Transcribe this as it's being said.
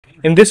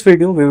In this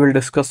video, we will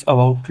discuss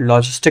about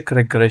logistic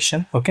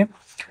regression. Okay,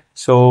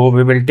 so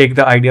we will take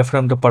the idea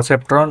from the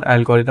perceptron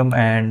algorithm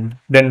and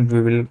then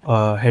we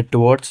will head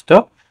towards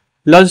the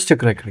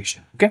logistic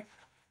regression. Okay,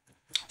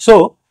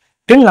 so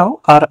till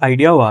now our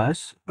idea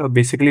was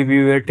basically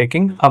we were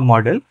taking a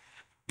model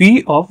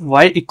P of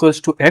y equals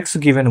to x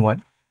given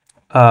 1,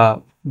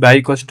 y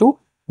equals to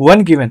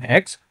 1 given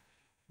x,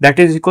 that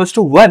is equals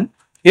to 1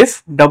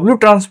 if W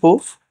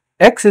transpose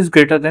x is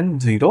greater than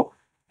 0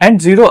 and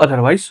 0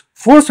 otherwise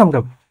for some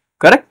W,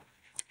 correct?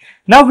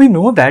 Now we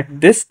know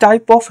that this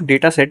type of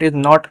data set is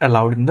not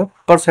allowed in the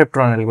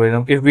perceptron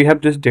algorithm. If we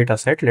have this data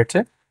set, let's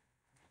say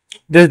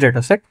this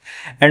data set,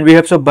 and we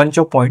have a bunch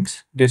of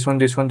points, this one,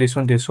 this one, this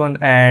one, this one,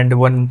 and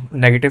one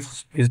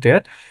negative is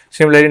there.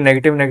 Similarly,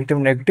 negative, negative,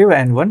 negative,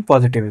 and one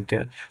positive is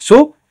there.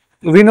 So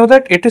we know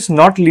that it is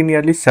not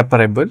linearly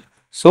separable.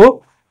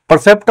 So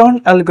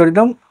perceptron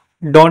algorithm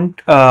don't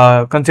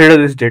consider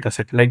this data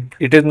set, like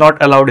it is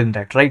not allowed in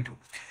that, right?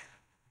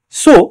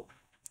 So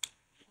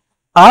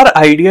our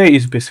idea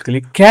is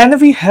basically, can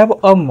we have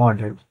a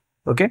model,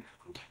 okay,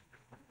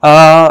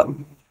 uh,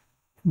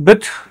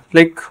 with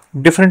like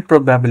different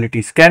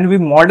probabilities? Can we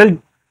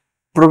model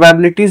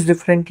probabilities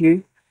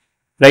differently?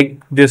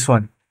 Like this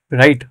one,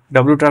 right?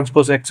 W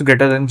transpose x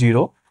greater than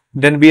 0,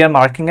 then we are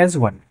marking as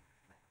 1,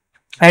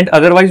 and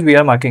otherwise we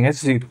are marking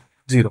as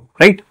 0,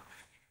 right?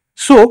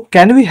 So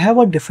can we have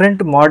a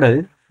different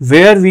model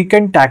where we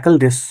can tackle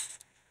this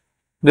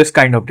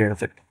kind of data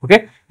set?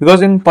 Okay,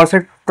 because in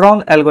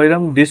perceptron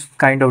algorithm this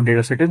kind of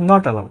data set is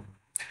not allowed.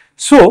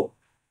 So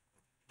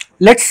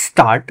let's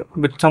start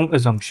with some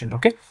assumption.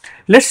 Okay,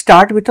 let's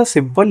start with a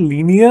simple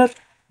linear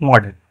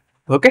model.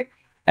 Okay,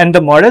 and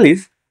the model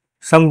is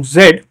some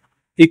z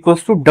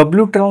equals to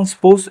W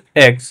transpose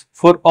x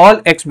for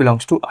all x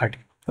belongs to Rd.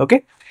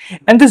 Okay,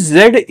 and this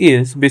z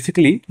is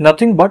basically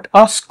nothing but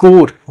a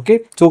score.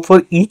 Okay, so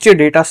for each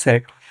data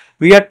set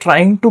we are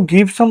trying to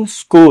give some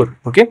score.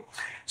 Okay,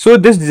 so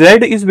this z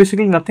is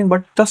basically nothing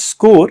but the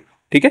score.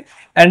 Okay,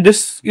 and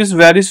this is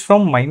varies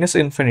from minus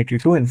infinity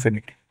to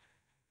infinity.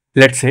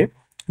 Let's say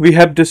we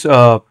have this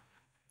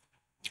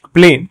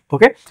plane,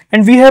 okay,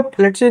 and we have,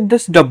 let's say,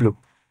 this W,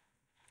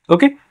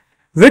 okay,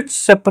 which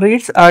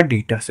separates our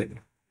data set.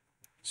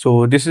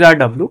 So this is our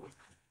W.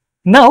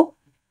 Now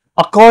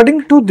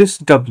according to this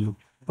W,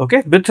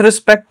 okay, with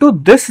respect to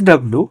this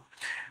W,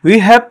 we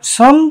have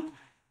some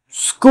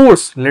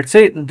scores. Let's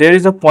say there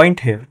is a point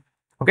here,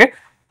 okay,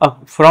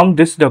 from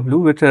this W,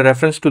 with a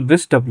reference to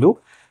this W,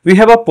 we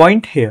have a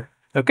point here,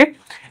 okay,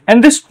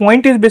 and this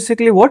point is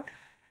basically what?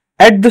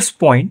 At this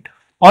point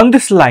on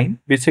this line,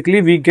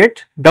 basically we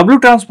get W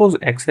transpose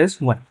x as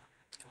 1,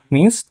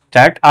 means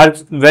that our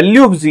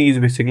value of z is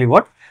basically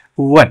what?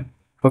 1.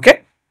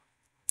 Okay,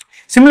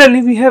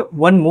 similarly we have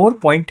one more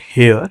point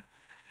here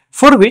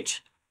for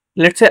which,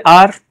 let's say,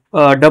 our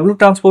W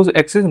transpose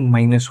x is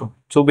minus 1.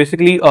 So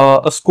basically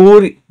a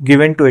score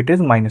given to it is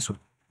minus 1.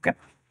 Okay,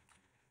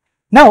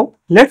 now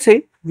let's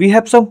say we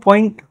have some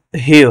point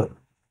here,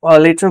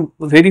 let's say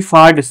very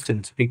far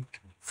distance, right?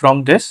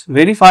 From this,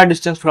 very far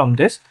distance from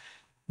this,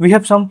 we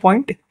have some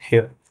point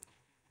here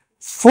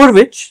for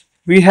which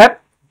we have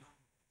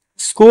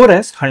score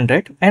as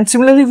 100, and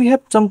similarly we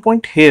have some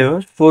point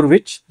here for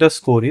which the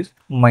score is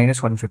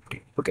minus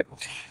 150. Okay,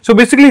 so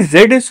basically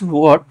z is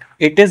what?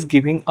 It is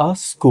giving a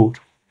score.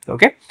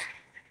 Okay,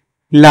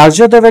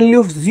 larger the value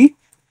of z,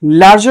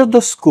 larger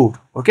the score.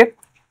 Okay,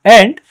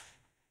 and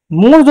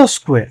more the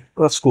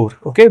score.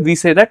 Okay, we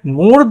say that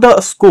more the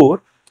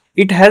score,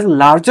 it has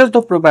larger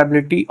the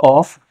probability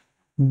of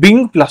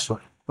being plus 1.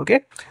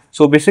 Okay,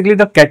 so basically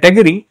the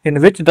category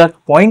in which the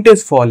point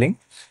is falling,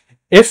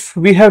 if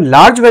we have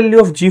large value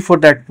of g for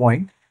that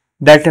point,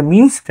 that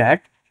means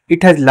that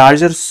it has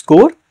larger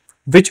score,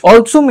 which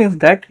also means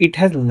that it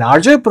has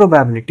larger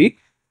probability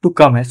to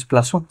come as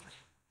plus 1.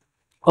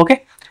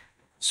 Okay,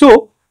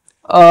 so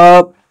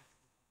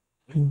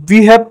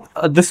we have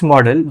this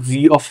model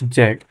z of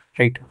z,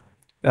 right?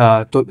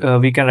 So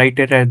we can write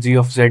it as z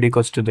of z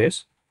equals to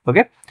this.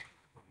 Okay,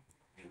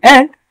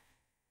 and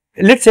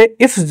let's say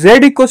if z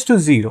equals to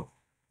 0,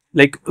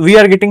 like we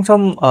are getting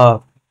some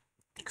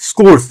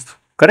scores,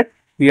 correct?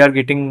 We are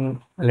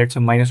getting, let's say,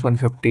 minus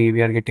 150,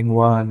 we are getting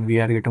 1, we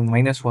are getting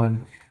minus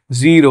 1,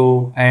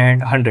 0, and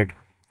 100.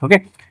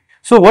 Okay,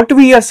 so what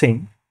we are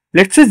saying,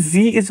 let's say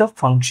z is a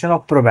function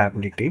of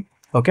probability,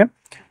 okay,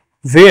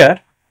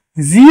 where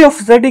z of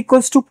z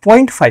equals to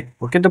 0.5.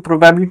 Okay, the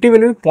probability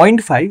will be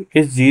 0.5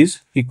 if z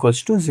is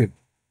equals to 0.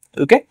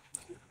 Okay,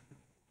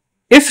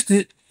 if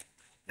z,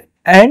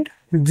 and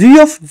g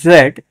of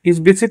z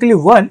is basically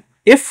 1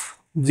 if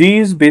z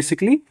is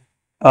basically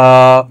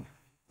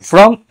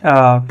from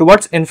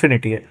towards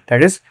infinity,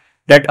 that is,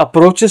 that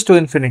approaches to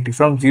infinity,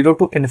 from 0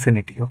 to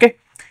infinity. Okay,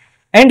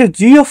 and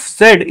g of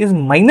z is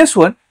minus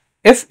 1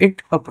 if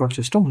it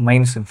approaches to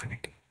minus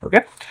infinity.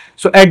 Okay,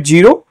 so at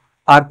 0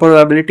 our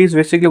probability is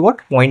basically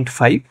what?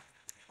 0.5.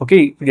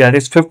 Okay, there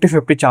is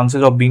 50-50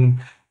 chances of being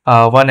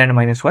 1 and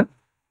minus 1.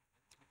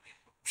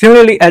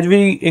 Similarly, as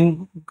we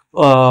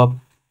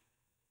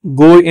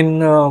go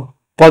in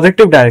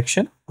positive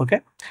direction,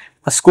 okay,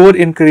 a score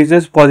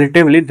increases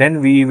positively,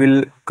 then we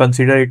will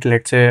consider it,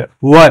 let's say,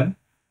 1.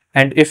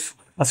 And if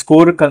a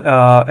score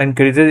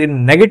increases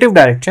in negative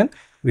direction,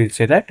 we'll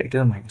say that it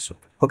is -1.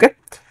 Okay.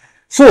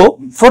 So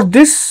for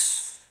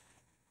this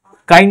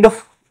kind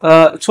of,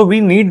 so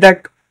we need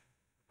that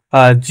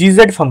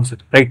gz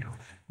function, right?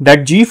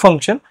 That g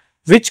function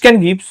which can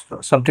give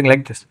something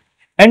like this.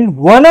 And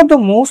one of the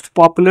most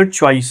popular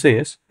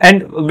choices,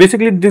 and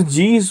basically this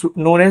g is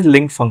known as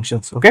linked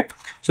functions. Okay,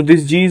 so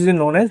this g is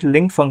known as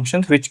linked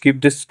functions which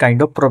give this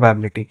kind of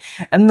probability.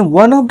 And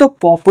one of the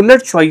popular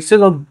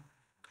choices of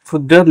for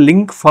the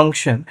link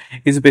function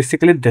is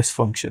basically this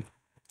function,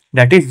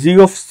 that is g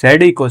of z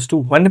equals to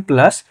 1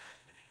 plus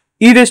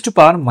e raised to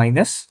power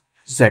minus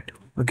z.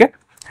 Okay,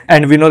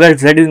 and we know that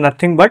z is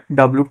nothing but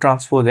w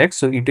transpose x,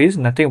 so it is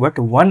nothing but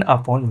 1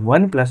 upon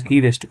 1 plus e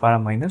raised to power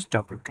minus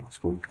w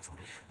transpose.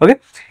 Okay,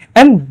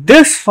 and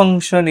this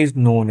function is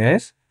known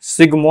as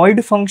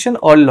sigmoid function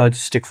or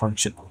logistic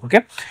function.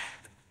 Okay,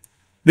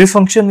 this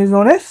function is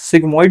known as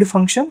sigmoid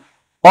function,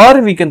 or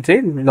we can say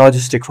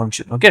logistic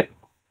function. Okay,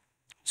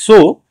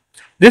 so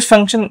this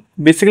function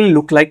basically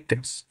look like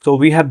this. So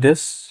we have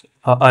this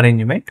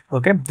arrangement.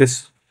 Okay,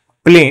 this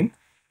plane,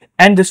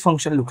 and this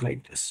function look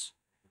like this.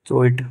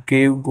 So it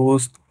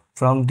goes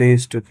from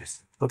this to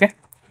this. Okay,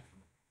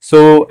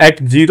 so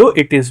at 0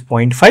 it is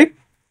 0.5.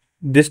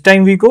 This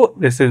time we go,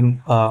 this is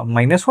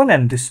 -1,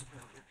 and this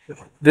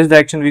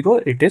direction we go,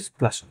 it is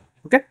 +1.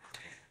 Okay,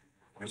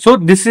 so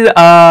this is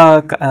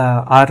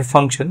our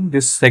function.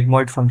 This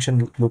sigmoid function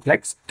look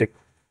like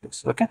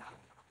this. Okay,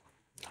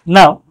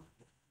 now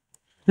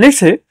let's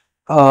say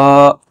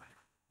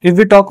if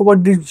we talk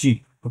about this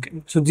g. Okay,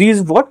 so g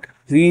is what?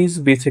 G is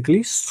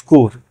basically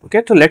score.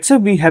 Okay, so let's say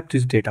we have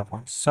these data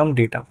points, some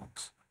data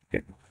points.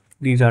 Okay,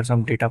 these are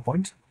some data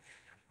points,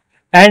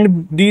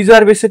 and these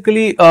are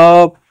basically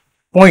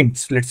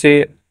points. Let's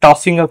say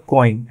tossing a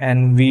coin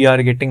and we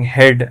are getting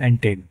head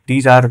and tail.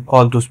 These are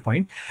all those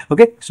points.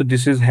 Okay, so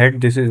this is head,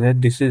 this is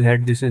head, this is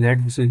head, this is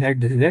head, this is head,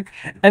 this is head,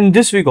 and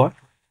this we got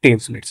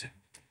tails, let's say.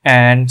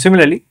 And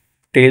similarly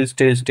tails,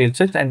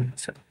 and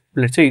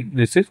let's say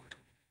this is,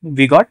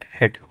 we got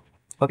head.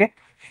 Okay,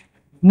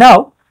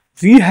 now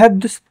we have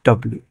this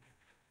w.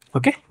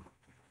 Okay,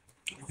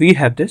 we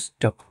have this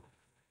w.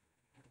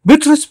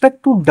 With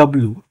respect to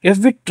w, if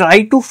we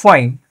try to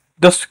find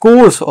the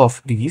scores of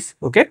these,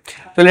 okay,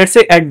 so let's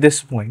say at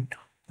this point,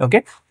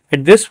 okay,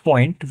 at this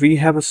point we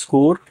have a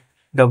score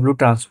w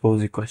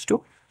transpose equals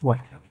to 1.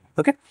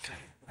 Okay,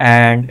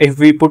 and if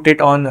we put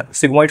it on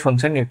sigmoid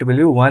function, it will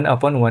be 1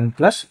 upon 1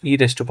 plus e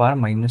raised to power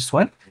minus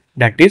 1,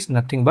 that is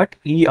nothing but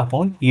e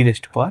upon e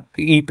raised to power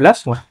e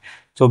plus 1.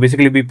 So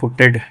basically we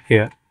put it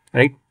here,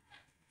 right,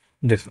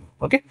 this one.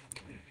 Okay,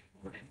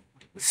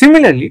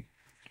 similarly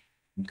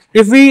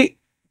if we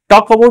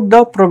talk about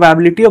the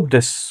probability of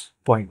this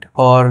point,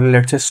 or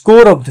let's say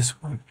score of this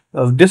point,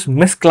 of this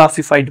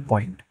misclassified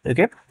point.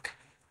 Okay,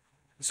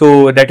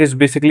 so that is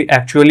basically,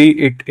 actually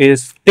it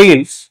is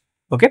tails.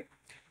 Okay,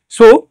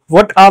 so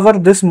what our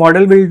this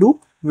model will do,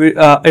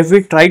 if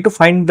we try to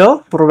find the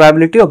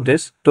probability of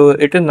this, so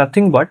it is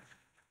nothing but,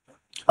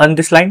 on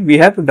this line we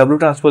have w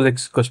transpose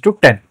x equals to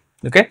 10.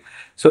 Okay,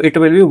 so it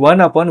will be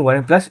 1 upon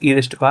 1 plus e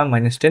raised to power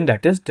minus 10,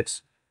 that is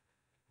this.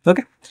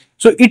 Okay,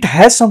 so it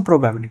has some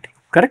probability,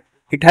 correct?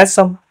 It has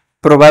some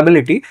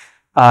probability,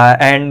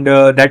 and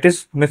that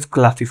is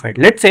misclassified.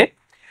 Let's say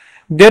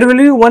there will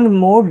be one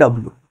more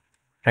w,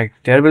 right?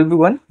 There will be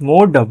one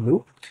more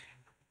w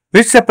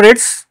which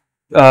separates,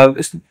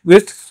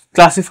 which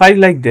classifies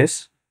like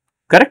this,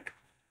 correct?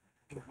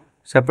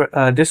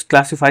 This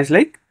classifies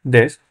like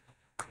this,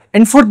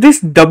 and for this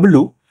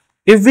w,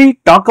 if we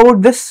talk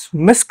about this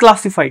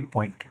misclassified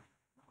point,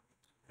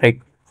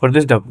 right, for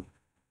this w,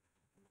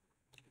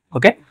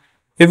 okay,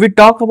 if we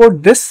talk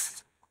about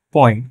this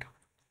point,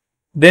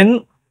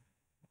 then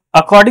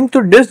according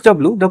to this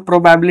w, the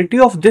probability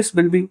of this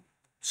will be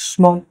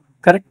small,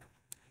 correct?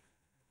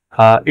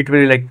 It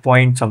will be like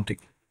point something,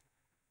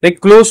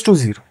 like close to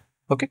 0.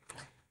 Okay,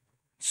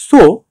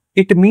 so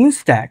it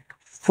means that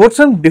for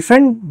some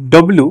different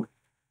w,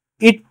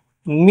 it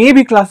may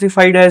be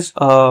classified as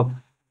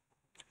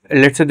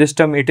let's say this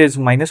term it is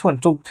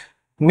 -1, so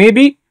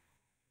maybe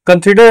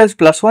consider as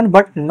 +1,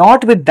 but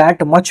not with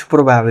that much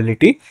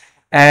probability.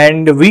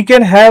 And we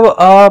can have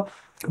a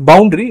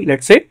boundary,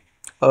 let's say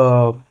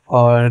a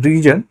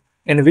region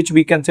in which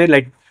we can say,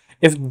 like,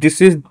 if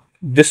this is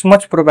this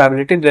much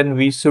probability, then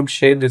we should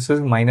say this is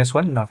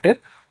 -1, not a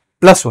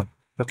 +1.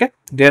 Okay,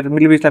 there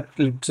will be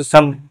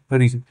some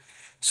reason.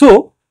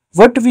 So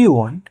what we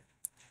want,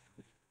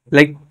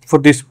 like for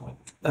this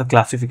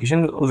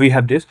classification, we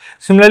have this.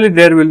 Similarly,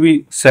 there will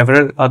be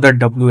several other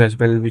w as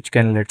well, which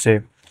can, let's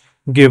say,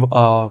 give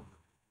a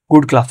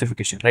good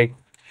classification, right?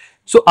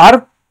 So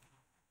our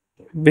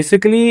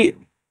basically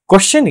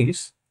question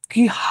is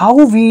how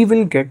we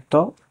will get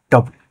the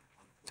w.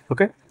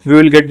 Okay, we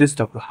will get this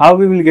w. How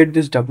we will get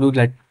this w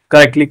that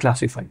correctly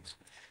classifies?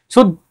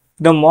 So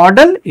the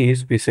model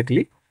is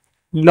basically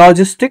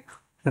logistic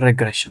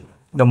regression.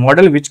 The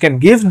model which can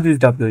give this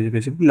W is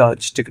basically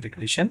logistic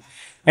regression.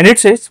 And it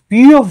says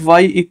P of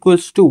y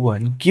equals to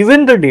 1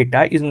 given the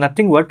data is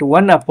nothing but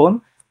 1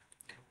 upon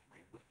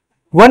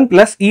 1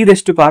 plus e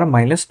raised to power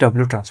minus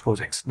W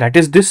transpose x. That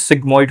is this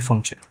sigmoid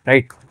function,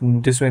 right?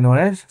 This we know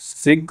as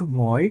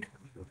sigmoid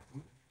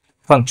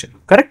function,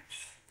 correct?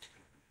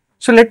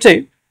 So let's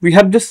say we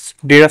have this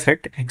data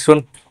set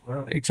x1,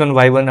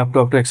 y1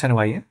 up to x and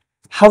yn.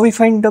 How we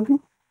find W?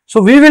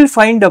 So we will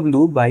find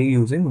W by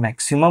using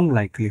maximum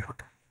likelihood,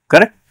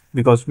 correct?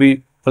 Because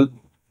we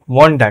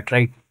want that,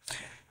 right?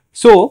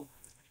 So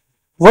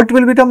what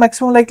will be the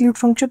maximum likelihood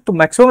function? The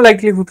maximum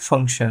likelihood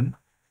function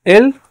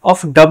L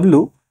of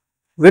W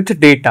with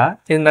data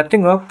is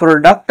nothing but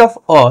product of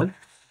all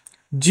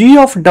G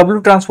of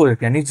W transpose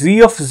x, yani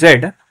G of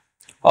Z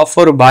of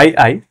for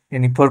yi,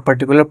 yani for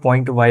particular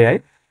point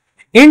yi,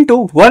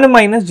 into 1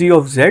 minus G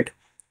of Z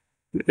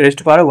raised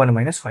to power 1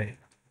 minus phi.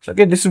 So,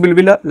 okay, this will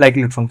be the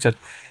likelihood function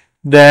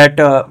that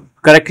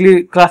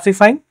correctly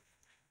classifying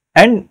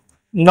and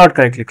not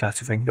correctly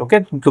classifying.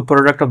 Okay, the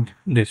product of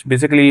this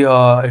basically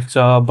it's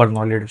a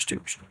Bernoulli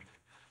distribution.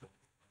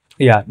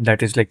 Yeah,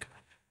 that is like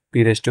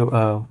p raised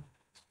to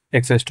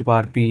x raised to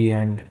power p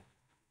and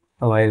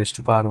y raised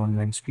to power 1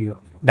 minus p,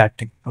 that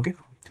thing. Okay,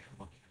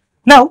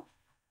 now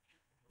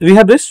we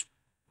have this.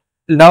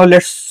 Now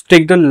let's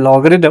take the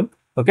logarithm,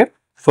 okay,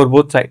 for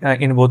both side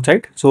in both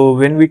sides. So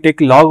when we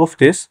take log of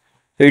this,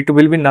 it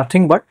will be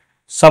nothing but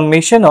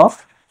summation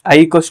of I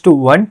equals to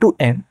 1 to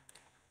n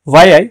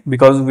yi,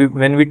 because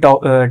when we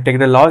take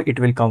the log, it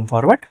will come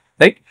forward,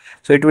 right?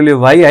 So it will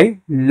be yi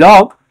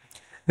log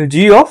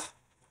g of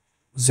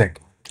z,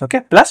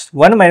 okay, plus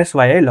 1 minus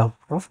yi log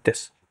of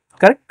this,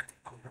 correct?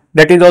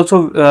 That is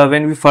also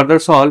when we further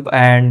solve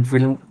and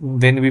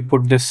when we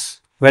put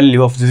this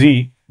value of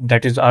z,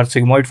 that is our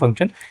sigmoid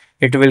function,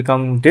 it will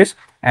come this,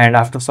 and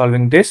after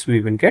solving this we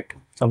will get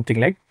something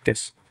like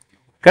this,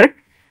 correct?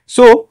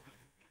 So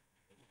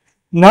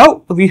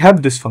now we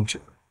have this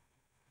function,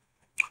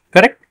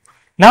 correct?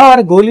 Now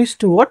our goal is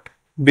to what?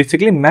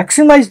 Basically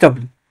maximize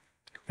W,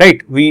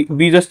 right?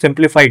 We just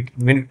simplified,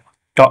 we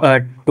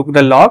took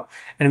the log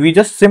and we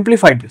just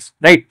simplified this,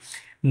 right?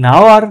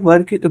 Now our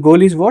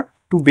goal is what?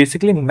 To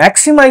basically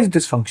maximize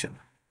this function.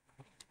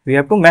 We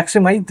have to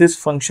maximize this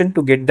function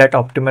to get that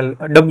optimal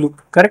W,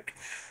 correct?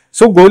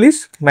 So goal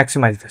is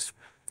maximize this.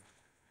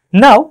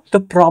 Now the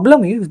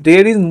problem is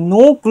there is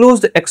no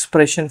closed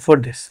expression for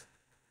this,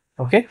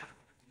 okay?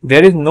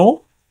 There is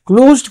no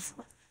closed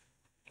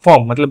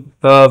form.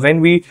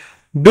 When we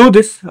do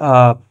this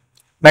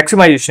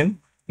maximization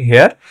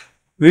here,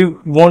 we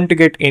won't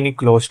get any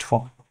closed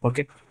form,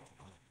 okay?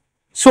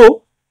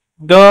 So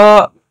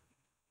the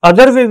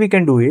other way we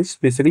can do is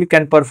basically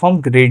can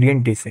perform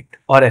gradient descent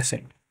or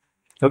ascent,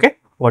 okay?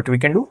 What we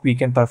can do? We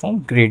can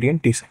perform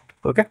gradient descent,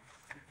 okay?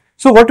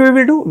 So what we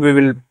will do? We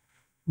will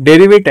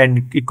derivate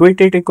and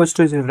equate it equals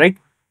to 0, right?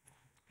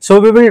 So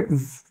we will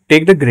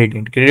take the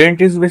gradient.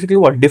 Gradient is basically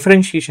what?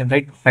 Differentiation,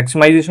 right?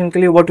 Maximization ke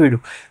liye what we do?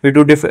 We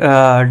do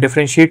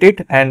differentiate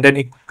it and then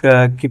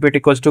keep it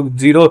equals to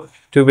 0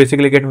 to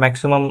basically get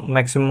maximum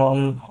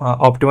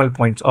optimal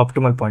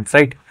points,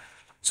 right?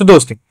 So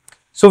those things.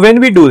 So when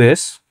we do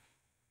this,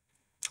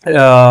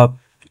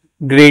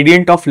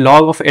 gradient of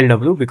log of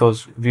LW,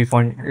 because we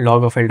find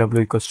log of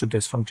LW equals to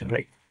this function,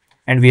 right?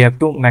 And we have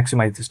to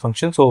maximize this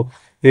function, so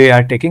we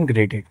are taking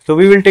gradient. So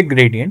we will take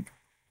gradient.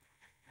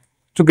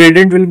 So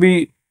gradient will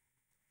be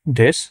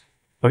this,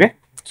 okay?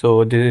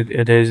 So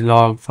there is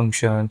log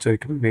function, so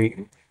it will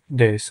be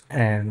this,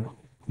 and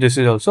this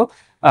is also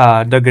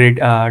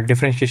the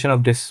differentiation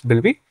of this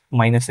will be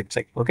minus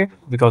xi, okay?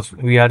 Because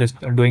we are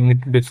doing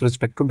it with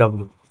respect to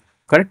W,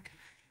 correct?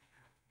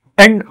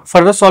 And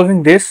further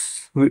solving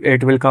this,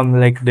 it will come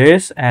like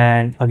this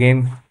and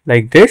again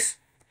like this,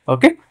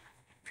 okay?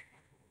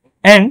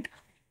 And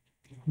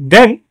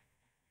then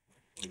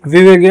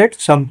we will get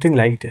something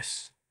like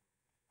this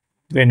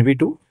when we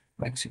do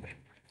maximum,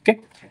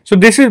 okay? So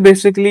this is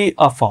basically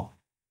a form.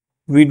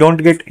 We don't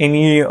get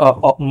any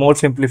more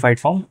simplified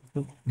form.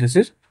 This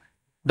is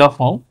the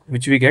form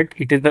which we get.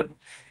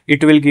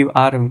 It will give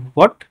our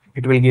what?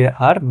 It will give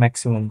our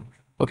maximum,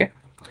 okay?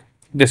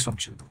 This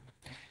function.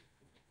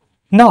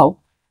 Now,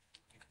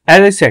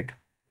 as I said,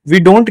 we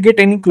don't get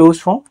any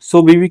closed form, so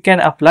we can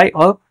apply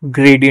a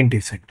gradient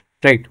descent,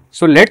 right?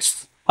 So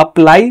let's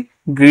apply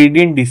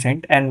gradient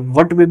descent, and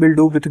what we will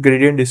do with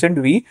gradient descent,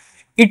 we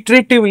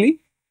iteratively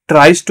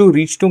tries to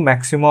reach to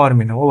maxima or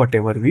minima,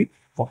 whatever we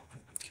want,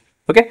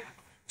 okay?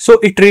 So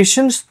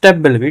iteration step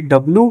will be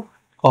W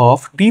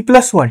of t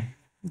plus 1,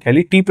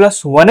 really t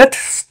plus 1th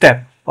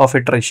step of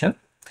iteration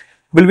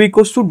will be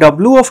equals to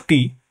W of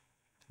t,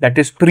 that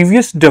is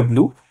previous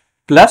W,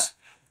 plus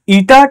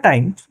eta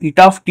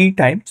of t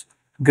times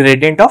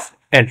gradient of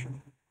L,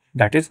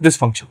 that is this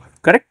function,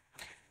 correct?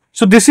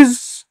 So this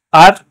is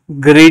our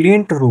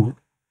gradient rule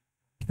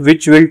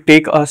which will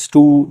take us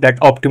to that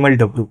optimal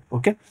W,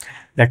 okay?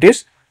 That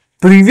is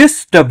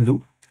previous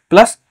W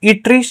plus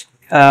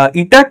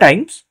eta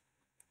times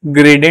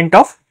gradient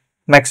of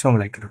maximum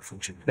likelihood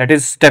function, that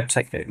is step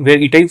size, where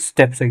eta is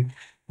step size,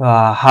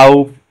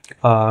 how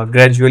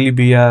gradually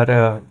we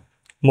are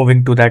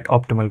moving to that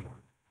optimal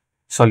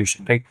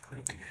solution, right?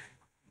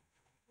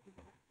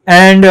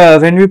 And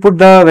when we put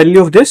the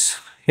value of this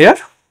here,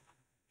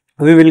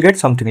 we will get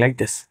something like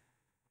this.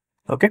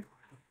 Okay.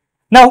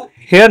 Now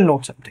here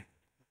note something.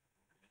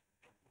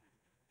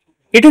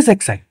 It is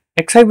xi.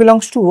 Xi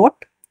belongs to what?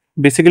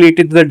 Basically, it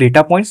is the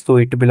data point, so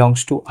it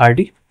belongs to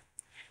RD.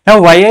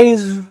 Now yi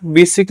is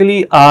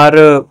basically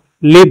our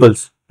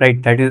labels,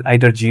 right? That is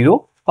either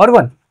 0 or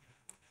 1.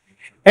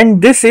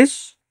 And this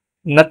is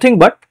nothing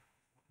but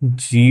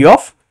g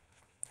of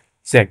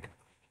z,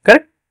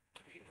 correct?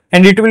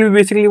 And it will be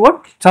basically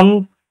what?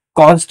 Some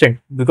constant,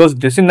 because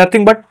this is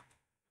nothing but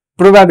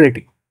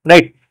probability,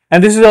 right?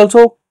 And this is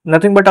also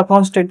nothing but a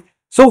constant.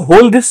 So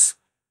whole this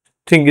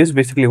thing is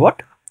basically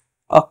what?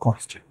 A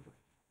constant.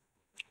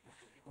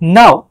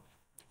 Now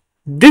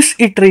this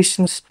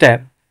iteration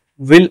step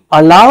will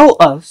allow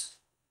us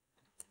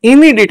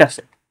any data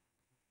set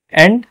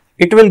and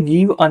it will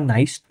give a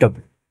nice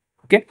W.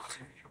 Okay,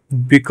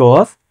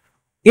 because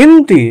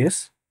in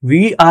this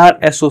we are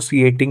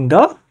associating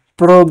the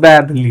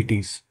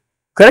probabilities,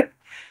 correct?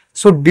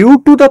 So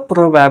due to the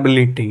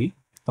probability,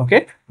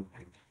 okay,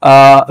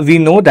 we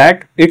know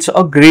that it's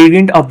a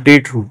gradient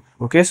update rule.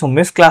 Okay, so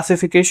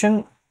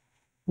misclassification,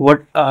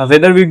 what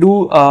whether we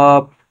do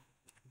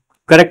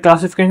correct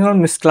classification or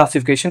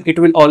misclassification, it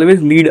will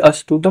always lead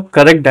us to the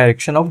correct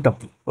direction of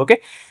W.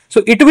 Okay,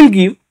 so it will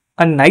give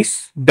a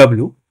nice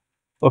W.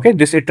 Okay,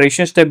 this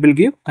iteration step will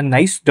give a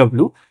nice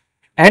W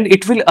and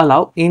it will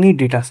allow any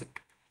data set.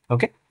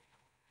 Okay,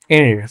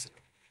 any data set.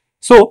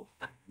 So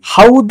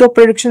how the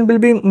prediction will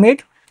be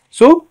made?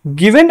 So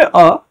given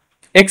a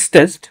X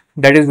test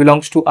that is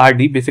belongs to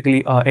RD,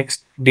 basically a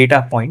X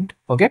data point.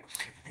 Okay,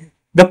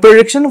 the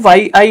prediction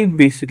yi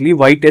basically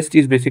y test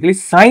is basically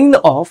sign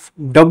of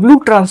W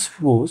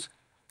transpose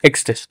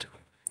X test.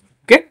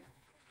 Okay,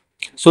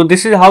 so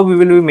this is how we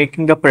will be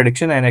making the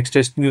prediction. And X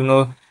test, you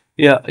know,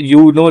 yeah,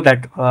 you know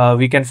that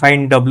we can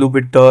find W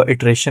with the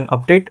iteration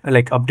update,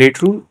 like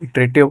update rule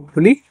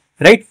iteratively,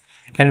 right?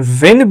 And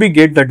when we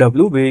get the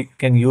W, we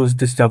can use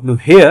this W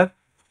here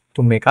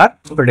to make our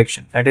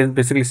prediction. That is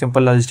basically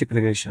simple logistic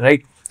regression,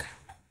 right?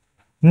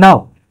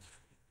 Now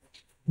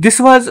this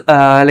was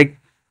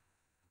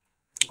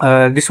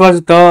this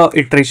was the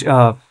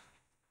iteration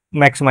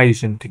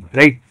maximization thing,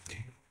 right?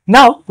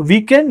 Now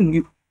we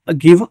can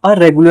give a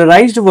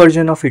regularized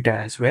version of it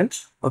as well.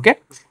 Okay,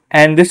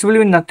 and this will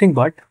be nothing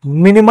but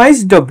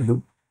minimize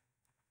W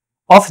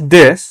of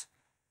this.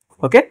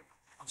 Okay,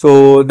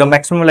 so the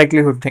maximum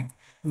likelihood thing,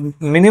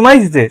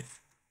 minimize this,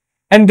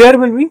 and there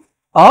will be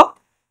a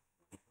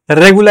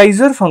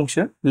regularizer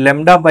function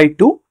lambda by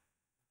 2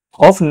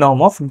 of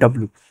norm of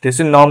W. This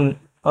is norm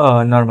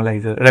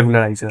normalizer,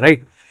 regularizer,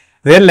 right?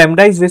 Where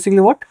lambda is basically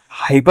what?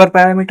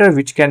 Hyperparameter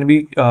which can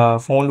be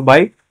found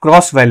by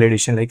cross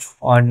validation, like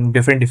on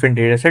different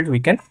data sets we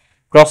can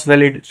cross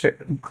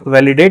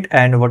validate,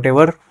 and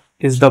whatever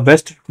is the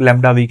best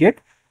lambda we get,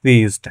 we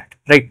use that,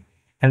 right?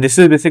 And this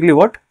is basically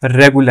what?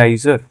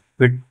 Regularizer.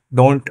 We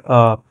don't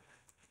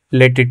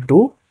let it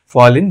to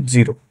fall in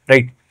 0,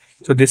 right?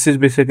 So this is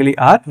basically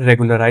our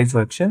regularized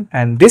version,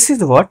 and this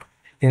is what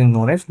is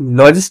known as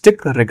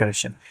logistic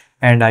regression.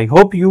 And I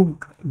hope you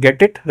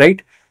get it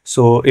right.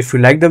 So if you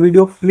like the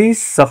video,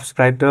 please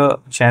subscribe the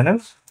channel.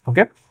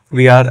 Okay,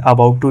 we are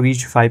about to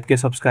reach 5k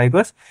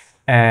subscribers,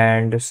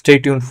 and stay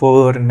tuned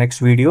for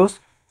next videos,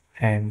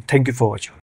 and thank you for watching.